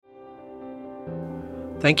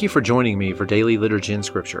Thank you for joining me for Daily Liturgy and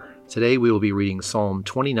Scripture. Today we will be reading Psalm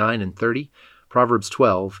 29 and 30, Proverbs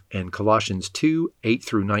 12, and Colossians 2, 8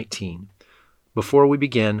 through 19. Before we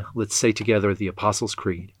begin, let's say together the Apostles'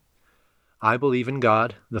 Creed. I believe in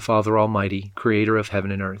God, the Father Almighty, creator of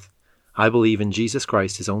heaven and earth. I believe in Jesus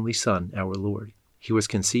Christ, his only Son, our Lord. He was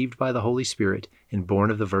conceived by the Holy Spirit and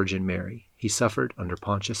born of the Virgin Mary. He suffered under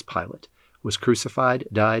Pontius Pilate, was crucified,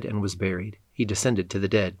 died, and was buried. He descended to the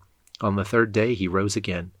dead. On the third day he rose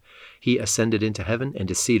again. He ascended into heaven and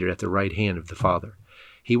is seated at the right hand of the Father.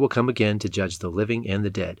 He will come again to judge the living and the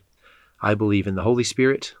dead. I believe in the Holy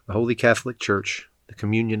Spirit, the Holy Catholic Church, the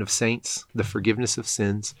communion of saints, the forgiveness of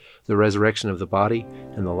sins, the resurrection of the body,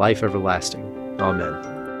 and the life everlasting. Amen.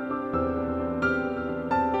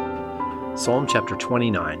 Psalm chapter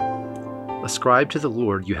 29. Ascribe to the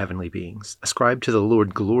Lord, you heavenly beings. Ascribe to the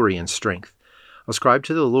Lord glory and strength. Ascribe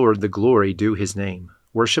to the Lord the glory due his name.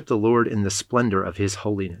 Worship the Lord in the splendor of his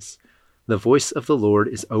holiness. The voice of the Lord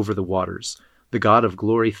is over the waters. The God of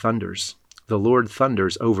glory thunders. The Lord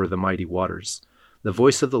thunders over the mighty waters. The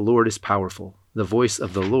voice of the Lord is powerful. The voice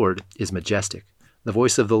of the Lord is majestic. The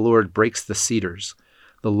voice of the Lord breaks the cedars.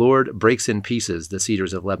 The Lord breaks in pieces the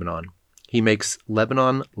cedars of Lebanon. He makes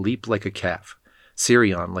Lebanon leap like a calf,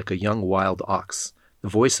 Sirion like a young wild ox. The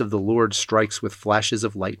voice of the Lord strikes with flashes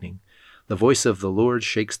of lightning. The voice of the Lord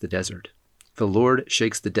shakes the desert. The Lord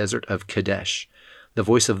shakes the desert of Kadesh. The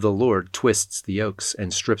voice of the Lord twists the oaks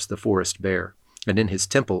and strips the forest bare, and in his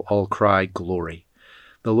temple all cry, Glory.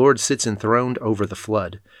 The Lord sits enthroned over the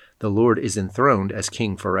flood. The Lord is enthroned as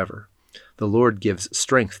king forever. The Lord gives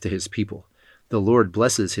strength to his people. The Lord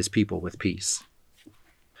blesses his people with peace.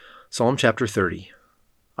 Psalm chapter 30.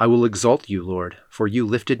 I will exalt you, Lord, for you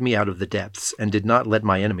lifted me out of the depths and did not let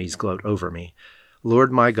my enemies gloat over me.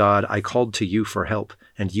 Lord my God, I called to you for help,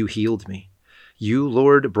 and you healed me. You,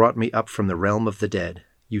 Lord, brought me up from the realm of the dead.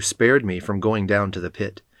 You spared me from going down to the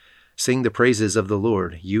pit. Sing the praises of the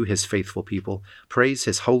Lord, you his faithful people. Praise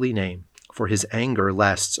his holy name, for his anger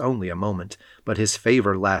lasts only a moment, but his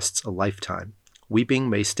favor lasts a lifetime. Weeping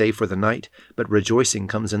may stay for the night, but rejoicing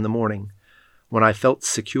comes in the morning. When I felt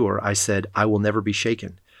secure, I said, I will never be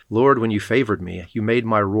shaken. Lord, when you favored me, you made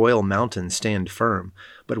my royal mountain stand firm.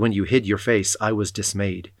 But when you hid your face, I was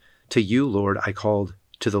dismayed. To you, Lord, I called.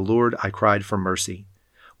 To the Lord I cried for mercy.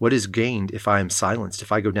 What is gained if I am silenced,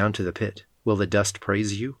 if I go down to the pit? Will the dust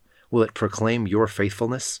praise you? Will it proclaim your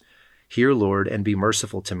faithfulness? Hear, Lord, and be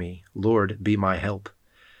merciful to me. Lord, be my help.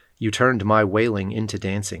 You turned my wailing into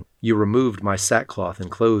dancing. You removed my sackcloth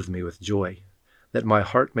and clothed me with joy. That my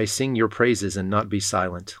heart may sing your praises and not be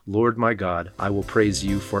silent. Lord my God, I will praise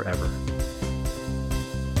you forever.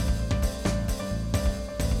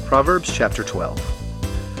 Proverbs chapter 12.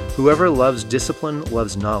 Whoever loves discipline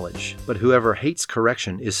loves knowledge, but whoever hates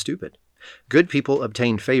correction is stupid. Good people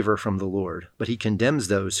obtain favor from the Lord, but he condemns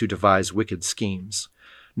those who devise wicked schemes.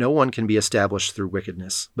 No one can be established through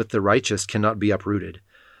wickedness, but the righteous cannot be uprooted.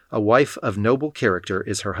 A wife of noble character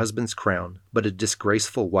is her husband's crown, but a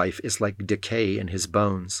disgraceful wife is like decay in his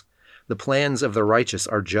bones. The plans of the righteous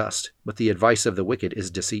are just, but the advice of the wicked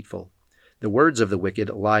is deceitful. The words of the wicked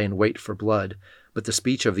lie in wait for blood, but the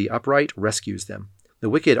speech of the upright rescues them. The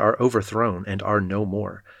wicked are overthrown and are no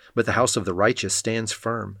more, but the house of the righteous stands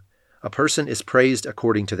firm. A person is praised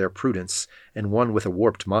according to their prudence, and one with a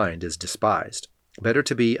warped mind is despised. Better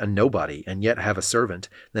to be a nobody and yet have a servant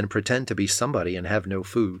than pretend to be somebody and have no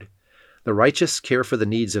food. The righteous care for the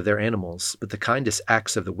needs of their animals, but the kindest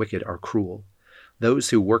acts of the wicked are cruel. Those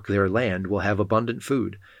who work their land will have abundant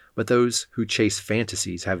food, but those who chase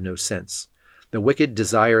fantasies have no sense. The wicked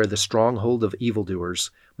desire the stronghold of evildoers,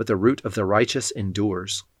 but the root of the righteous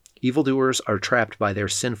endures. Evildoers are trapped by their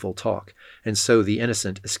sinful talk, and so the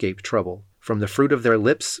innocent escape trouble. From the fruit of their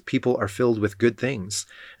lips people are filled with good things,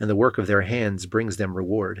 and the work of their hands brings them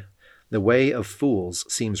reward. The way of fools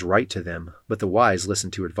seems right to them, but the wise listen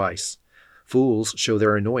to advice. Fools show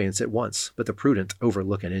their annoyance at once, but the prudent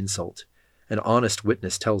overlook an insult. An honest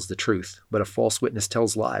witness tells the truth, but a false witness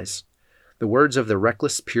tells lies. The words of the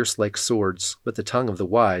reckless pierce like swords, but the tongue of the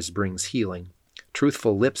wise brings healing.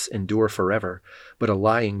 Truthful lips endure forever, but a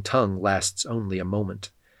lying tongue lasts only a moment.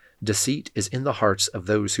 Deceit is in the hearts of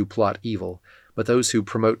those who plot evil, but those who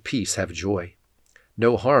promote peace have joy.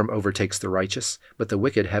 No harm overtakes the righteous, but the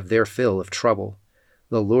wicked have their fill of trouble.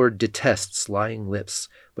 The Lord detests lying lips,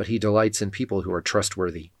 but he delights in people who are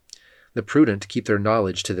trustworthy. The prudent keep their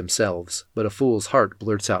knowledge to themselves, but a fool's heart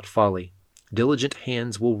blurts out folly. Diligent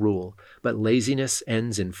hands will rule, but laziness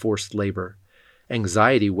ends in forced labor.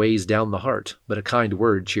 Anxiety weighs down the heart, but a kind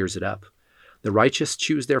word cheers it up. The righteous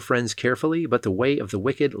choose their friends carefully, but the way of the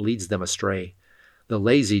wicked leads them astray. The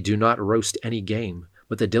lazy do not roast any game,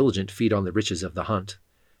 but the diligent feed on the riches of the hunt.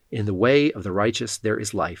 In the way of the righteous there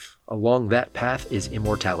is life. Along that path is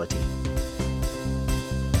immortality.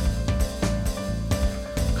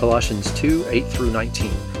 Colossians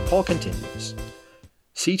 2:8-19. Paul continues,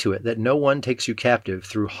 "See to it that no one takes you captive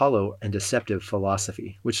through hollow and deceptive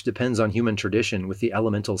philosophy, which depends on human tradition with the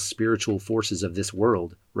elemental spiritual forces of this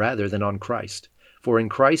world, rather than on Christ. For in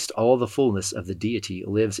Christ all the fullness of the deity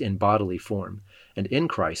lives in bodily form, and in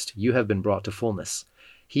Christ you have been brought to fullness.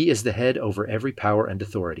 He is the head over every power and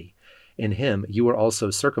authority. In him you are also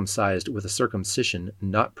circumcised with a circumcision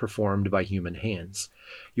not performed by human hands.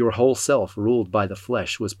 Your whole self, ruled by the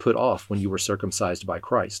flesh, was put off when you were circumcised by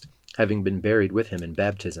Christ, having been buried with him in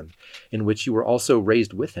baptism, in which you were also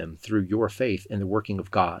raised with him through your faith in the working of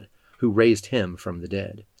God, who raised him from the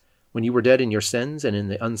dead. When you were dead in your sins and in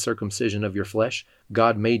the uncircumcision of your flesh,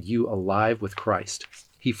 God made you alive with Christ.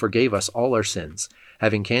 He forgave us all our sins,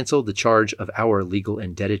 having canceled the charge of our legal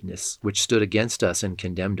indebtedness, which stood against us and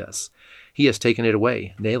condemned us. He has taken it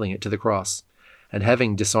away, nailing it to the cross. And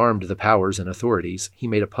having disarmed the powers and authorities, he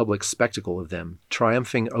made a public spectacle of them,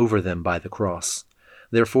 triumphing over them by the cross.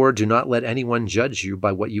 Therefore, do not let anyone judge you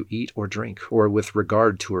by what you eat or drink, or with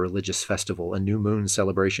regard to a religious festival, a new moon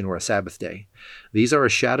celebration, or a Sabbath day. These are a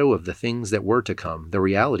shadow of the things that were to come. The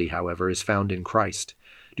reality, however, is found in Christ.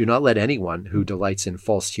 Do not let anyone who delights in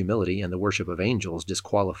false humility and the worship of angels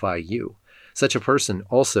disqualify you. Such a person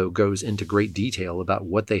also goes into great detail about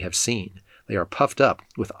what they have seen. They are puffed up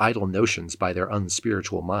with idle notions by their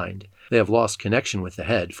unspiritual mind. They have lost connection with the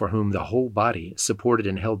head, for whom the whole body, supported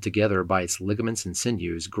and held together by its ligaments and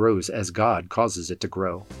sinews, grows as God causes it to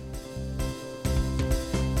grow."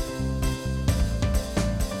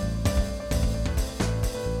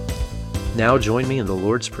 Now join me in the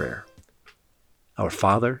Lord's Prayer. Our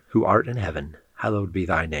Father, who art in heaven, hallowed be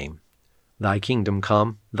thy name. Thy kingdom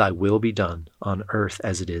come, thy will be done, on earth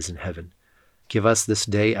as it is in heaven. Give us this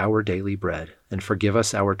day our daily bread, and forgive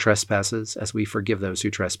us our trespasses as we forgive those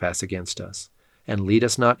who trespass against us. And lead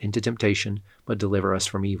us not into temptation, but deliver us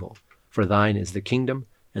from evil. For thine is the kingdom,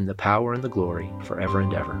 and the power, and the glory, forever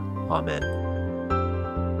and ever. Amen.